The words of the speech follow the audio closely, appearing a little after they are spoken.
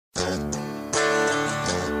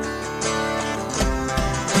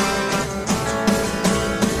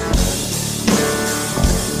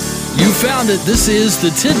found it. This is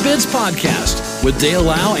the Tidbits Podcast with Dale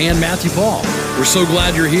Lau and Matthew Paul. We're so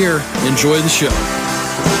glad you're here. Enjoy the show.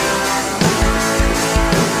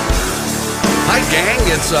 Hi, gang.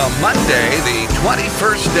 It's Monday, the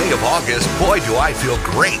 21st day of August. Boy, do I feel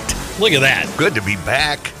great. Look at that. Good to be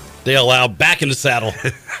back. Dale Lau back in the saddle.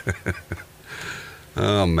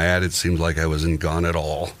 Oh, Matt, it seems like I wasn't gone at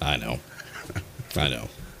all. I know.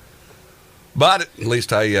 But at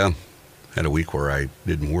least I had a week where I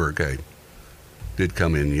didn't work. I did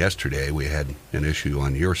come in yesterday. We had an issue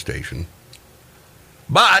on your station.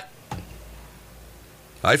 But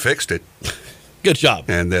I fixed it. Good job.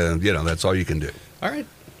 And, that's all you can do. All right.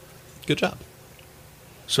 Good job.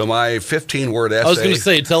 So my 15-word essay. I was going to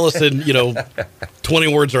say, tell us in,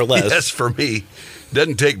 20 words or less. Yes, for me.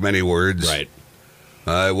 Doesn't take many words. Right.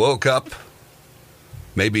 I woke up,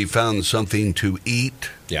 maybe found something to eat.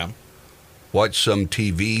 Yeah. Watched some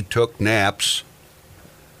TV, took naps,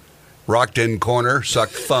 rocked in corner,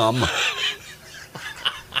 sucked thumb,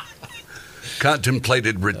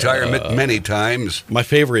 contemplated retirement many times. My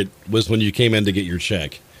favorite was when you came in to get your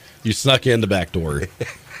check. You snuck in the back door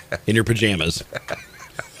in your pajamas.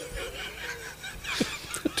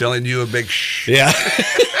 Telling you a big shh. Yeah.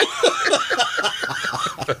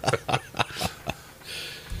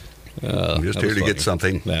 I'm just here to get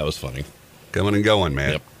something. That was funny. Coming and going,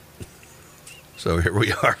 man. Yep. So here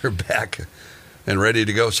we are back and ready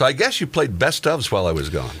to go. So I guess you played best ofs while I was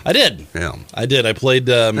gone. I did. Yeah. I did. I played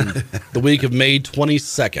the week of May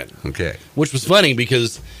 22nd. Okay. Which was funny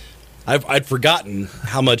because I'd forgotten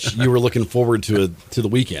how much you were looking forward to the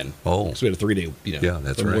weekend. Oh. So we had a 3-day, yeah,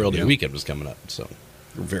 that's Memorial right. Day Yeah. weekend was coming up. So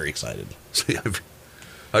we're very excited. See,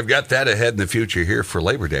 I've got that ahead in the future here for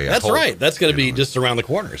Labor Day. That's right. That's going to be just around the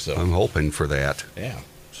corner. So I'm hoping for that. Yeah.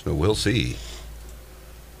 So we'll see.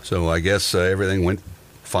 So I guess everything went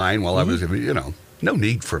fine while I was, no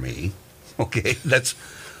need for me. Okay, that's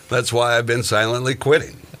why I've been silently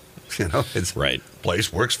quitting. It's right.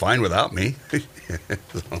 Place works fine without me.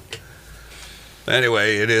 So,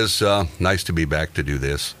 anyway, it is nice to be back to do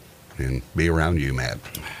this and be around you, Matt.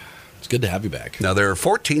 It's good to have you back. Now, there are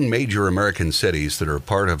 14 major American cities that are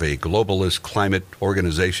part of a globalist climate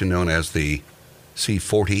organization known as the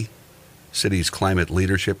C40, Cities Climate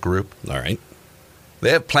Leadership Group. All right. They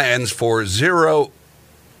have plans for 0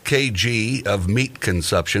 kg of meat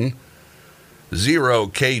consumption, 0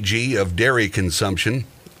 kg of dairy consumption.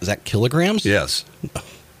 Is that kilograms? Yes.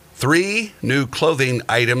 3 new clothing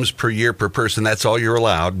items per year per person. That's all you're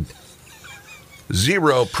allowed.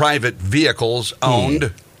 0 private vehicles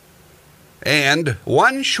owned. And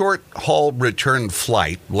 1 short-haul return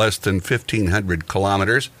flight, less than 1,500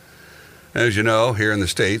 kilometers. As you know, here in the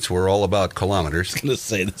States, we're all about kilometers. I was going to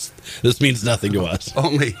say, this means nothing to us.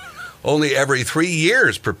 Only every 3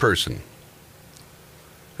 years per person.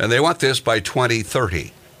 And they want this by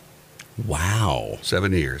 2030. Wow.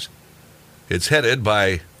 7 years. It's headed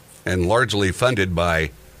by and largely funded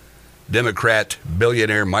by Democrat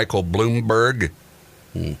billionaire Michael Bloomberg.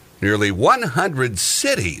 Nearly 100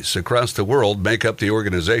 cities across the world make up the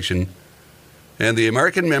organization, and the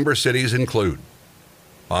American member cities include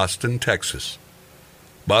Austin, Texas,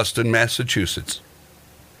 Boston, Massachusetts,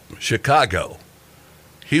 Chicago,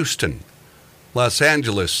 Houston, Los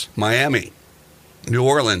Angeles, Miami, New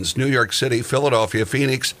Orleans, New York City, Philadelphia,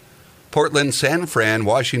 Phoenix, Portland, San Fran,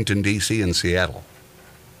 Washington, D.C., and Seattle.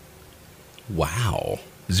 Wow.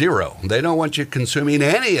 0. They don't want you consuming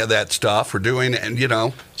any of that stuff or doing,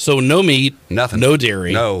 So no meat, nothing. No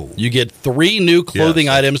dairy. No. You get 3 new clothing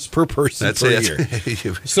items per person That's per it.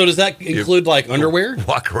 year. So does that include like underwear?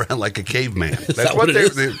 Walk around like a caveman. That's that what what it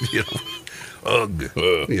is?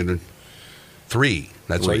 Ugh. 3.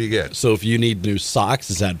 That's all you get. So if you need new socks,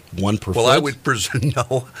 is that 1 per Well, foot? I would presume,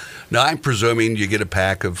 no, I'm presuming you get a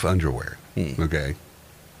pack of underwear. Okay.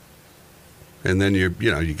 And then you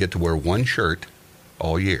get to wear 1 shirt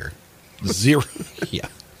all year. 0. Yeah.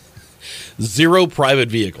 0 private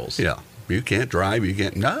vehicles. Yeah. You can't drive. You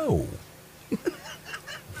can't. No.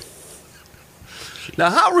 Now,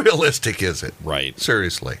 how realistic is it? Right.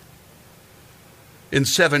 Seriously. In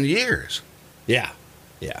 7 years. Yeah.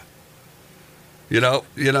 Yeah.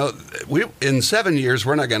 We in 7 years,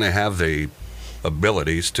 we're not going to have the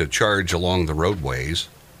abilities to charge along the roadways,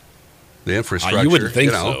 the infrastructure. You wouldn't think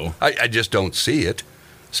so. I just don't see it.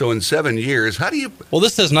 So in 7 years, how do you... Well,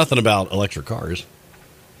 this says nothing about electric cars,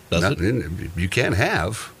 does it? You can't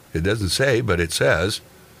have. It doesn't say, but it says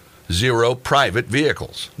 0 private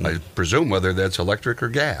vehicles. I presume whether that's electric or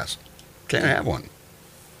gas. Can't have one.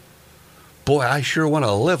 Boy, I sure want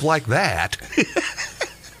to live like that.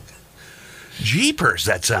 Jeepers,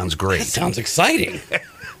 that sounds great. That sounds exciting.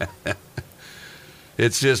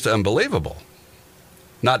 It's just unbelievable.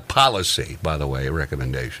 Not policy, by the way,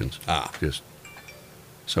 recommendations. Just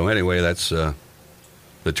so anyway, that's the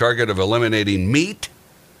target of eliminating meat,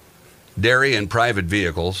 dairy, and private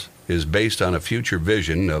vehicles is based on a future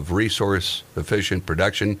vision of resource-efficient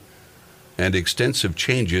production and extensive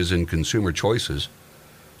changes in consumer choices.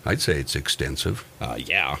 I'd say it's extensive.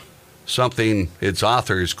 Yeah. Something its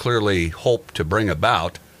authors clearly hope to bring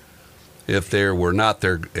about. If these were not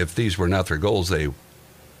their goals, they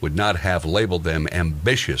would not have labeled them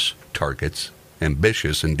ambitious targets.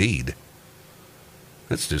 Ambitious indeed.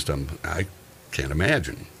 That's just I can't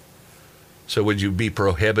imagine. So would you be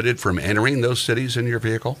prohibited from entering those cities in your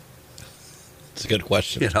vehicle? It's a good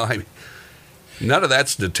question. You know, none of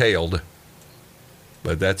that's detailed,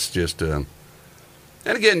 but that's just. And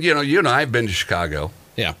again, you and I have been to Chicago.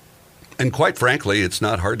 Yeah. And quite frankly, it's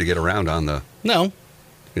not hard to get around on the. No.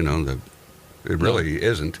 It really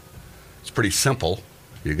isn't. It's pretty simple.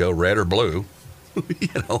 You go red or blue.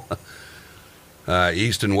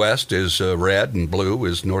 East and west is red, and blue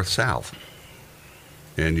is north-south.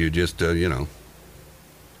 And you just, But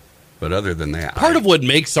other than that, part of what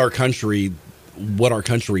makes our country what our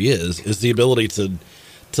country is the ability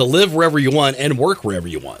to live wherever you want and work wherever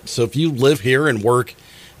you want. So if you live here and work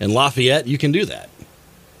in Lafayette, you can do that.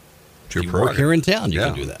 If you work here in town, you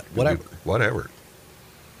can do that. Whatever.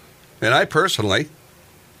 And I personally,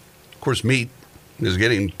 of course, meat is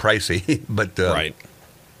getting pricey, but right.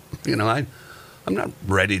 I'm not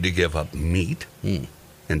ready to give up meat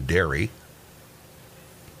and dairy.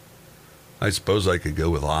 I suppose I could go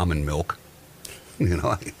with almond milk.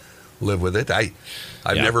 I live with it.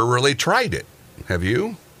 I've never really tried it. Have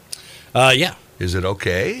you? Yeah. Is it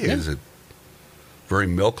okay? Yeah. Is it very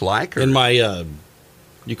milk-like? In my,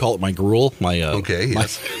 you call it my gruel? Okay,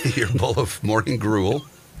 yes. Your bowl of morning gruel.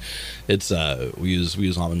 It's we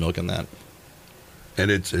use almond milk in that, and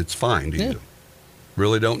it's fine. Do you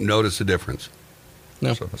really don't notice a difference?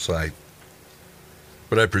 No.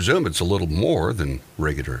 But I presume it's a little more than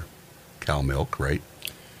regular cow milk, right?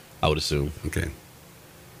 I would assume. Okay.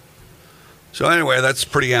 So anyway, that's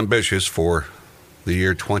pretty ambitious for the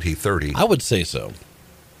year 2030. I would say so.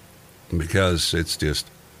 Because it's just,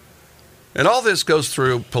 and all this goes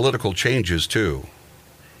through political changes too.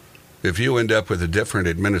 If you end up with a different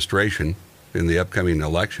administration in the upcoming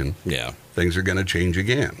election, things are going to change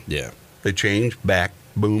again. Yeah. They change back,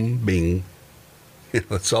 boom, bing.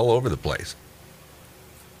 It's all over the place.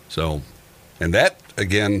 So, and that,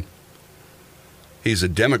 again, he's a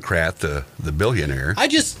Democrat, the billionaire. I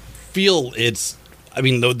just feel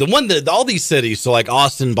the one that all these cities, so like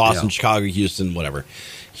Austin, Boston, Chicago, Houston, whatever.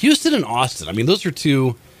 Houston and Austin, I mean, those are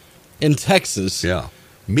two in Texas. Yeah.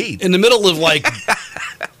 Meat. In the middle of like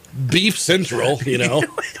Beef Central,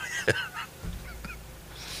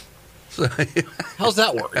 So, how's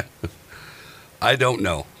that work? I don't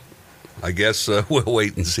know. I guess we'll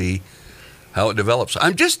wait and see how it develops.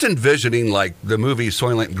 I'm just envisioning like the movie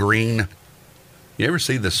Soylent Green. You ever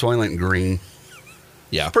see the Soylent Green?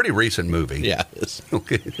 Yeah. It's a pretty recent movie. Yeah. It's,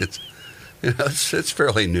 okay. It's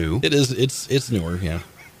fairly new. It is. It's newer. Yeah.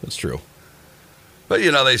 That's true. But,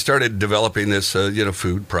 they started developing this,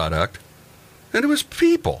 food product. And it was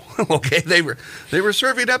people. Okay. They were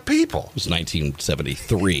serving up people. It was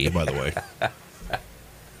 1973, by the way.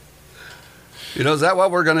 Is that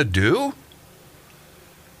what we're going to do?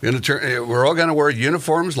 We're all going to wear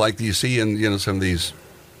uniforms like you see in, some of these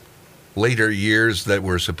later years that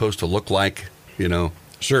were supposed to look like,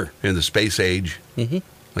 Sure. in the space age,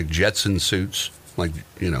 like Jetson suits, like,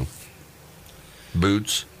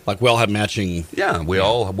 boots. Like we all have matching. Yeah, we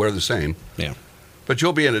all wear the same. Yeah. But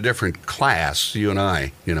you'll be in a different class, you and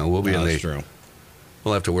I. We'll be in that's true.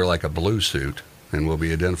 We'll have to wear like a blue suit, and we'll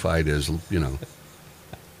be identified as,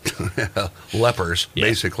 lepers,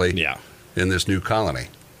 basically, in this new colony.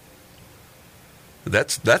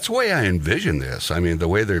 That's the way I envision this. I mean, the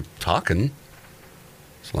way they're talking,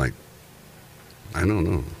 it's like, I don't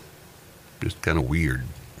know, just kind of weird.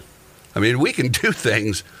 I mean, we can do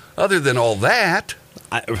things other than all that.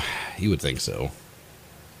 You would think so.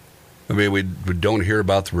 I mean, we don't hear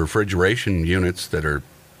about the refrigeration units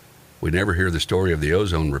we never hear the story of the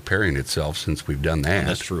ozone repairing itself since we've done that.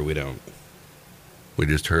 That's true, we don't. We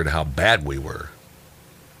just heard how bad we were,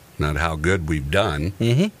 not how good we've done.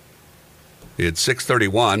 Mm-hmm. It's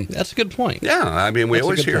 6:31. That's a good point. Yeah, I mean, we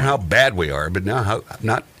always hear how bad we are, but now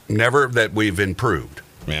never that we've improved.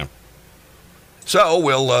 Yeah. So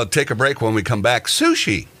we'll take a break. When we come back.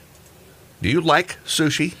 Sushi. Do you like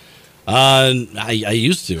sushi? I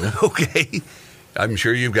used to. Okay. I'm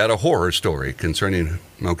sure you've got a horror story concerning.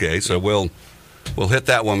 Okay, so we'll hit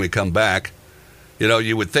that when we come back.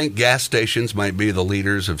 You would think gas stations might be the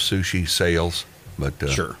leaders of sushi sales, but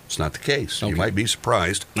Sure. it's not the case. Okay. You might be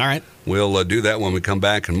surprised. All right. We'll do that when we come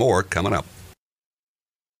back, and more coming up.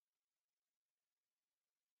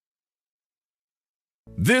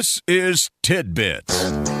 This is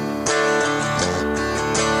Tidbits.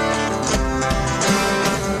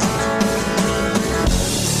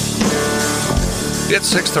 It's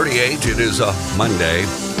 6:38. It is a Monday.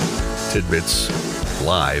 Tidbits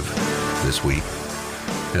live this week.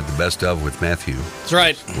 Had the best of with Matthew That's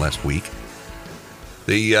right. last week.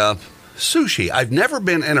 The sushi, I've never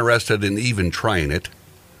been interested in even trying it.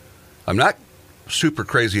 I'm not super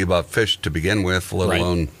crazy about fish to begin with, let Right.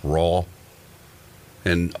 alone raw.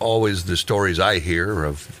 And always the stories I hear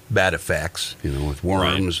of bad effects, with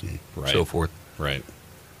worms and Right. so forth. Right.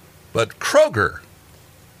 But Kroger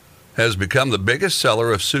has become the biggest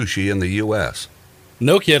seller of sushi in the U.S.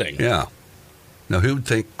 No kidding. Yeah. Now, who would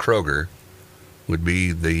think Kroger would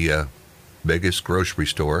be the biggest grocery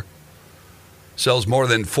store? Sells more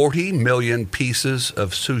than 40 million pieces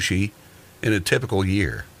of sushi in a typical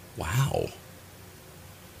year. Wow.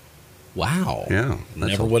 Wow. Yeah.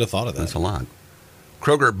 Never would have thought of that. That's a lot.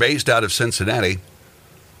 Kroger, based out of Cincinnati,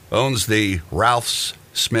 owns the Ralph's,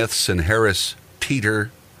 Smith's, and Harris Teeter.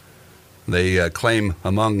 They claim,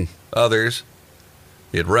 among others,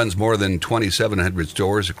 it runs more than 2,700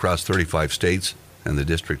 stores across 35 states and the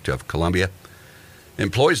District of Columbia.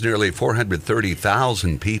 Employs nearly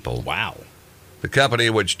 430,000 people. Wow. The company,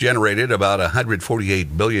 which generated about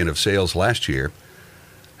 $148 billion of sales last year,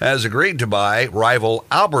 has agreed to buy rival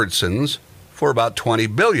Albertsons for about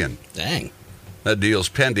 $20 billion. Dang. That deal's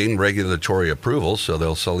pending regulatory approval, so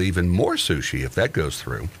they'll sell even more sushi if that goes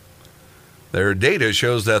through. Their data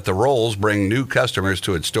shows that the rolls bring new customers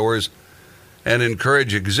to its stores and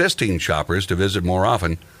encourage existing shoppers to visit more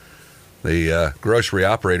often. The grocery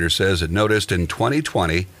operator says it noticed in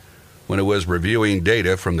 2020, when it was reviewing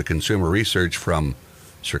data from the consumer research from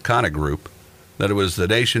Circana Group, that it was the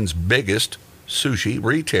nation's biggest sushi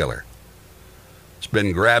retailer. It's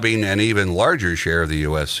been grabbing an even larger share of the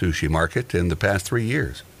U.S. sushi market in the past 3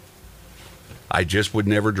 years. I just would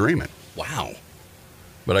never dream it. Wow.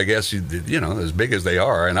 But I guess, as big as they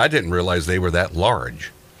are, and I didn't realize they were that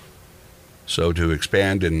large. So to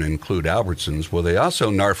expand and include Albertsons, well, they also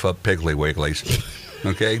narf up Piggly Wigglies.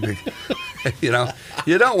 Okay?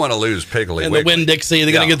 You don't want to lose Piggly And Wiggly. the Winn-Dixie.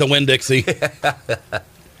 They're going to get the Winn-Dixie.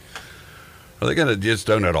 Are they going to just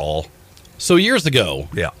own it all? So years ago,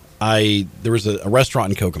 Yeah. there was a restaurant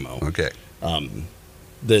in Kokomo Okay.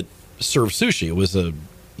 that served sushi. It was a,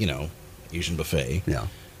 Asian buffet. Yeah.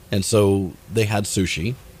 And so they had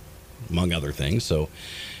sushi, among other things. So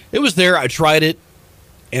it was there. I tried it.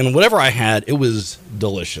 And whatever I had, it was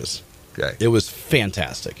delicious. Okay. It was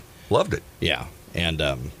fantastic. Loved it. Yeah. And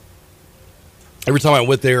every time I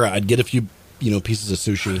went there, I'd get a few, pieces of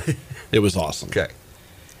sushi. It was awesome. Okay.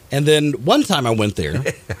 And then one time I went there,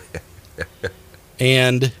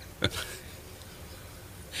 and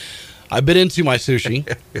I bit into my sushi.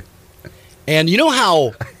 And you know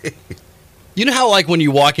how like when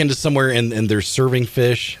you walk into somewhere and they're serving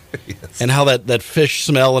fish, Yes. and how that fish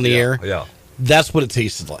smell in the air? Yeah. That's what it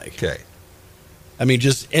tasted like. Okay. I mean,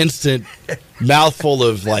 just instant mouthful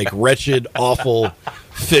of like wretched, awful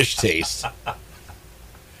fish taste.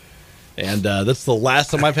 And that's the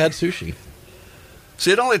last time I've had sushi.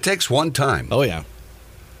 See, it only takes one time. Oh, yeah.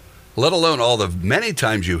 Let alone all the many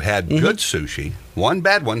times you had good sushi. One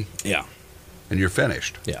bad one, Yeah. and you're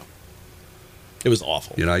finished. Yeah. It was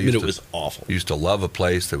awful. I it was awful. Used to love a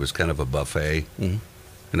place that was kind of a buffet, and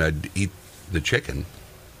I'd eat the chicken.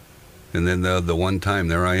 And then the one time,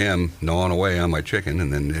 there I am, gnawing away on my chicken,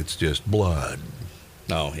 and then it's just blood.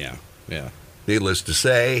 Oh, yeah. Yeah. Needless to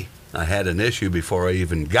say, I had an issue before I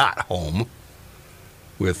even got home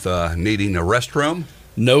with needing a restroom.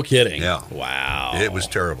 No kidding. Yeah. Wow. It was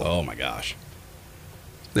terrible. Oh, my gosh.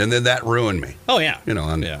 And then that ruined me. Oh, yeah.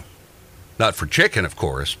 Yeah. Not for chicken, of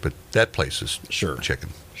course, but that place is Sure. chicken.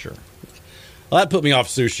 Sure. Well, that put me off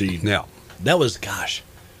sushi. Yeah. That was, gosh,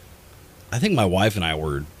 I think my wife and I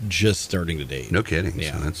were just starting to date. No kidding.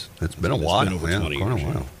 Yeah. So that's been a It's while. been over 20 quite a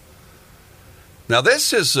years, while. Now,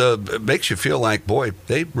 this is makes you feel like, boy,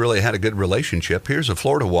 they really had a good relationship. Here's a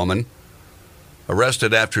Florida woman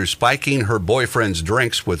arrested after spiking her boyfriend's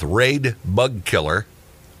drinks with Raid bug killer.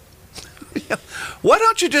 Why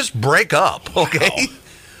don't you just break up, okay?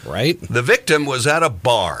 Right? The victim was at a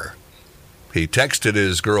bar. He texted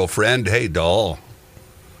his girlfriend, "Hey, doll,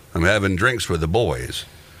 I'm having drinks with the boys."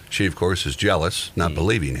 She, of course, is jealous, not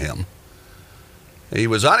believing him. He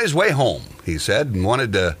was on his way home, he said, and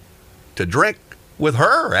wanted to drink with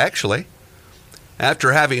her, actually.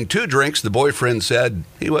 After having 2 drinks, the boyfriend said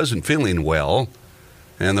he wasn't feeling well,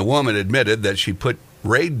 and the woman admitted that she put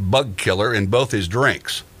Raid bug killer in both his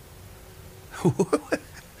drinks.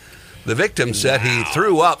 The victim said he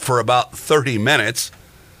threw up for about 30 minutes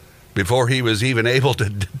before he was even able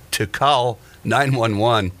to call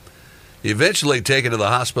 911. Eventually taken to the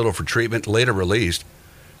hospital for treatment, later released.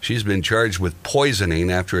 She's been charged with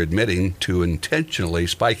poisoning after admitting to intentionally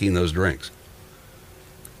spiking those drinks.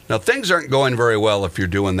 Now, things aren't going very well if you're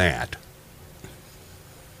doing that.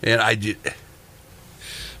 And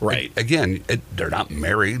Right. Again, they're not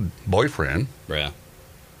married, boyfriend. Yeah.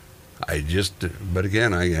 But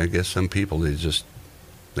again, I guess some people,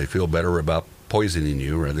 they feel better about poisoning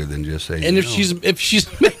you rather than just saying. And if she's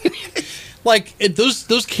like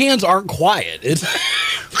those cans aren't quiet. It's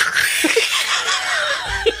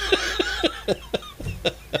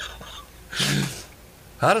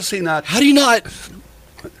How does he not? How do you not?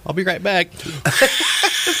 I'll be right back.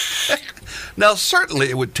 Now, certainly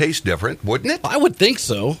it would taste different, wouldn't it? I would think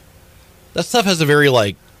so. That stuff has a very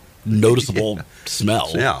noticeable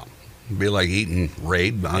smell. Yeah. It'd be like eating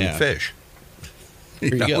Raid on fish.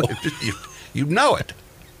 Here you go. You know it.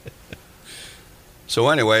 So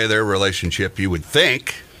anyway, their relationship, you would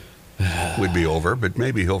think, would be over, but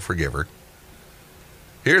maybe he'll forgive her.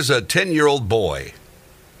 Here's a 10-year-old boy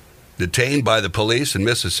detained by the police in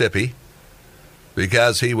Mississippi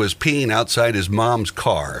because he was peeing outside his mom's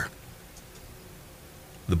car.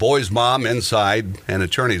 The boy's mom inside an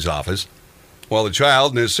attorney's office, while the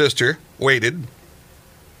child and his sister waited.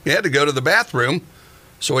 He had to go to the bathroom,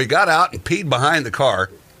 so he got out and peed behind the car.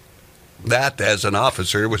 That as an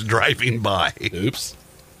officer was driving by. Oops.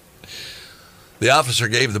 The officer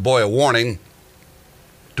gave the boy a warning,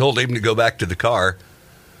 told him to go back to the car,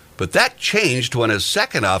 but that changed when a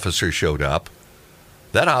second officer showed up.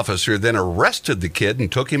 That officer then arrested the kid and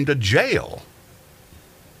took him to jail.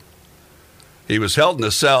 He was held in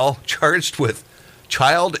a cell, charged with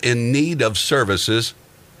child in need of services,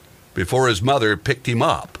 before his mother picked him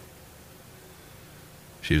up.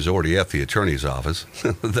 She was already at the attorney's office.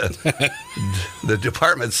 The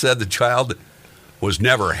department said the child was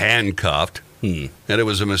never handcuffed, and it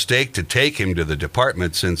was a mistake to take him to the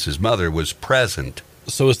department since his mother was present.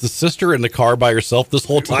 So is the sister in the car by herself this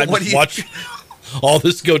whole time to watch all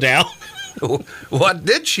this go down? What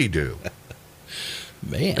did she do?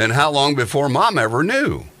 Man. And how long before mom ever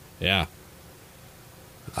knew? Yeah.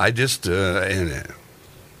 There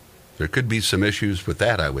could be some issues with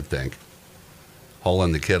that, I would think.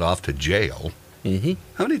 Hauling the kid off to jail. Mm-hmm.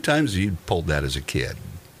 How many times have you pulled that as a kid?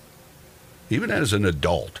 Even as an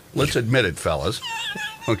adult. Let's admit it, fellas.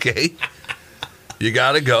 Okay? You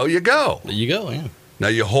got to go, you go. There you go, yeah. Now,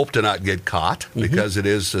 you hope to not get caught because it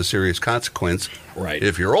is a serious consequence Right.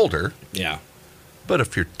 if you're older. Yeah. But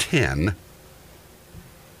if you're 10,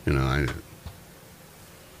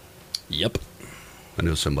 Yep. I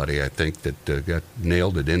know somebody, I think, that got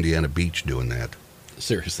nailed at Indiana Beach doing that.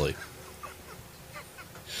 Seriously.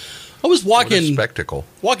 I was What a spectacle.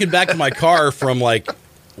 walking back to my car from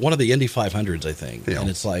one of the Indy 500s, I think. Yeah. And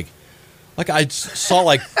it's I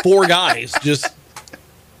saw 4 guys just.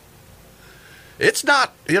 It's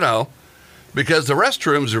not, because the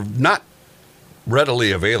restrooms are not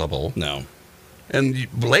readily available. No. And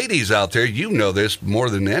ladies out there, you know this more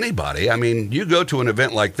than anybody. I mean, you go to an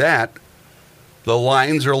event like that, the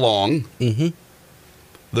lines are long. Mm-hmm.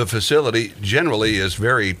 The facility generally is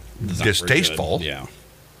very It's not very distasteful. good. Yeah.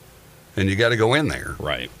 And you got to go in there.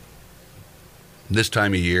 Right. This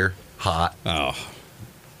time of year, hot. Oh.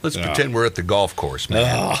 Let's pretend we're at the golf course,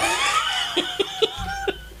 man.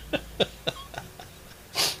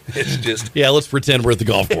 It's just Yeah, let's pretend we're at the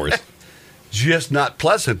golf course. just not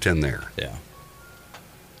pleasant in there. Yeah.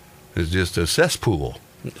 It's just a cesspool.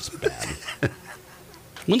 It's bad.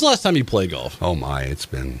 When's the last time you played golf? Oh my, it's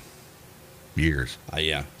been years.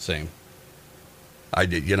 Yeah, same. I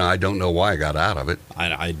don't know why I got out of it.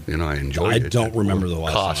 I I enjoyed it. I don't remember the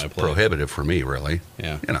last time I Cost played. prohibitive for me, really.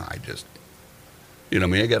 Yeah. I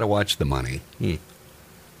got to watch the money.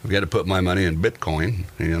 I've got to put my money in Bitcoin,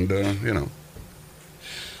 and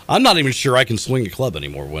I'm not even sure I can swing a club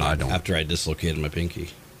anymore after I dislocated my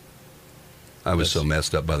pinky. I was so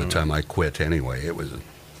messed up by the time I quit. Anyway, it was.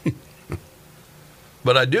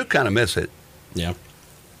 But I do kind of miss it. Yeah.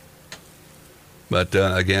 But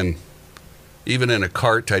again, even in a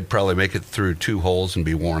cart, I'd probably make it through 2 holes and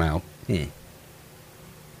be worn out.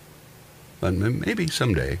 But maybe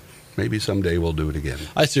someday. Maybe someday we'll do it again.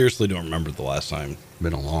 I seriously don't remember the last time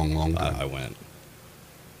Been a long, long time. I went.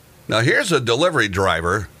 Now, here's a delivery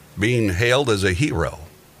driver being hailed as a hero.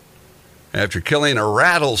 after killing a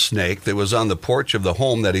rattlesnake that was on the porch of the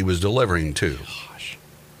home that he was delivering to. Gosh.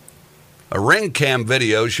 A ring cam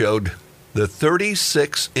video showed the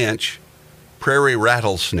 36-inch prairie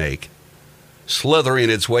rattlesnake slithering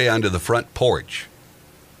its way onto the front porch.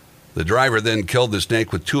 The driver then killed the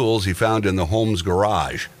snake with tools he found in the home's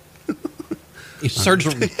garage. He starts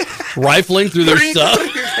rifling through their stuff.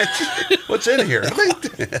 What's in here?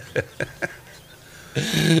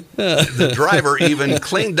 The driver even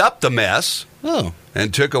cleaned up the mess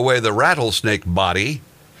and took away the rattlesnake body.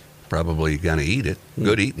 Probably going to eat it.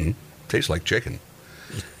 Good eating. Tastes like chicken.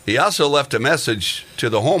 He also left a message to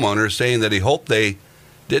the homeowner saying that he hoped they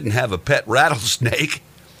didn't have a pet rattlesnake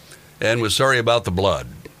and was sorry about the blood.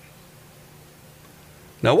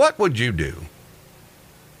 Now, what would you do?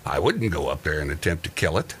 I wouldn't go up there and attempt to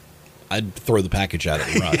kill it. I'd throw the package at it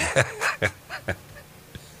and run.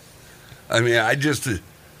 I mean,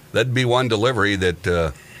 that'd be one delivery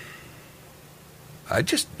that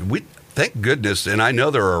thank goodness, and I know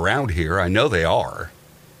they're around here. I know they are.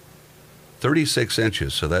 36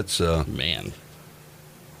 inches, so that's man,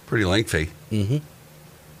 pretty lengthy. Mm-hmm.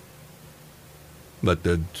 But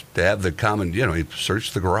to have the common, you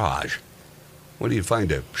search the garage. What do you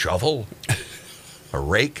find? A shovel? A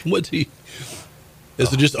rake?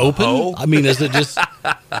 Is it just open? Hoe? I mean, is it just...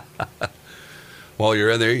 While you're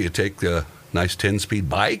in there, you take a nice 10-speed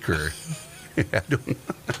bike or... I don't know.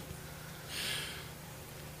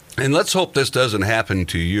 And let's hope this doesn't happen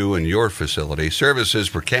to you and your facility.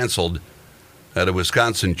 Services were canceled at a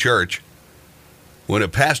Wisconsin church when a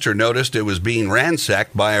pastor noticed it was being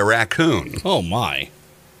ransacked by a raccoon. Oh, my.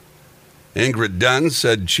 Ingrid Dunn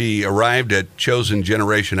said she arrived at Chosen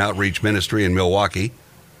Generation Outreach Ministry in Milwaukee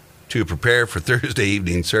to prepare for Thursday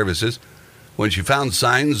evening services when she found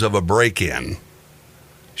signs of a break-in.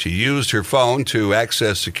 She used her phone to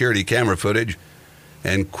access security camera footage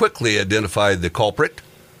and quickly identified the culprit.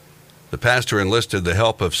 The pastor enlisted the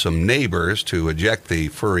help of some neighbors to eject the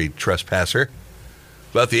furry trespasser,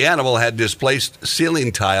 but the animal had displaced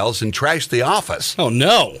ceiling tiles and trashed the office. Oh,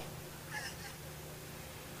 no.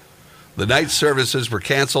 The night services were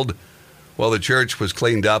canceled while the church was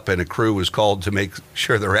cleaned up and a crew was called to make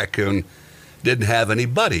sure the raccoon didn't have any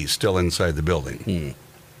buddies still inside the building.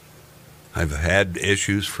 I've had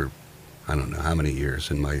issues for I don't know how many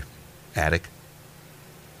years in my attic.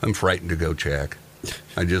 I'm frightened to go check.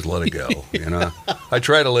 I just let it go, I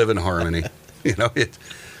try to live in harmony.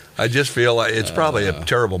 I just feel like it's probably a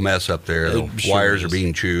terrible mess up there. The wires are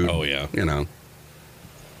being chewed. Oh, yeah.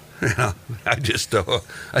 I just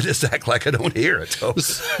act like I don't hear it.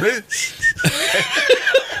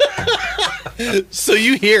 So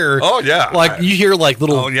you hear? Oh yeah, like you hear like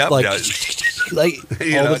little like all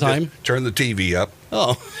the time. Turn the TV up.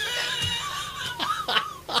 Oh,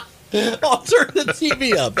 I'll turn the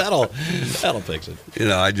TV up. That'll fix it.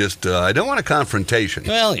 I don't want a confrontation.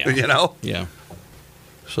 Well, yeah, yeah.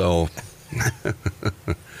 So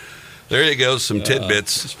there you go, some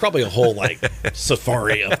tidbits. There's probably a whole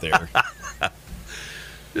safari up there.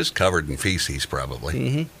 Just covered in feces, probably.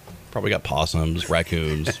 Mm-hmm. Probably got possums,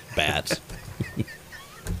 raccoons, bats.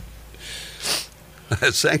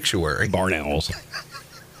 A sanctuary. Barn owls.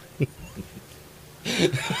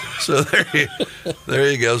 So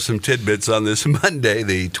there you go, some tidbits on this Monday,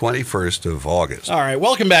 the 21st of August. All right,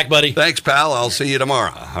 welcome back, buddy. Thanks, pal. I'll see you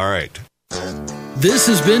tomorrow. All right. This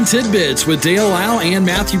has been Tidbits with Dale Lau and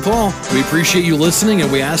Matthew Paul. We appreciate you listening,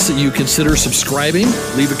 and we ask that you consider subscribing,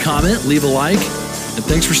 leave a comment, leave a like, and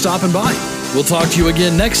thanks for stopping by. We'll talk to you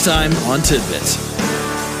again next time on Tidbits.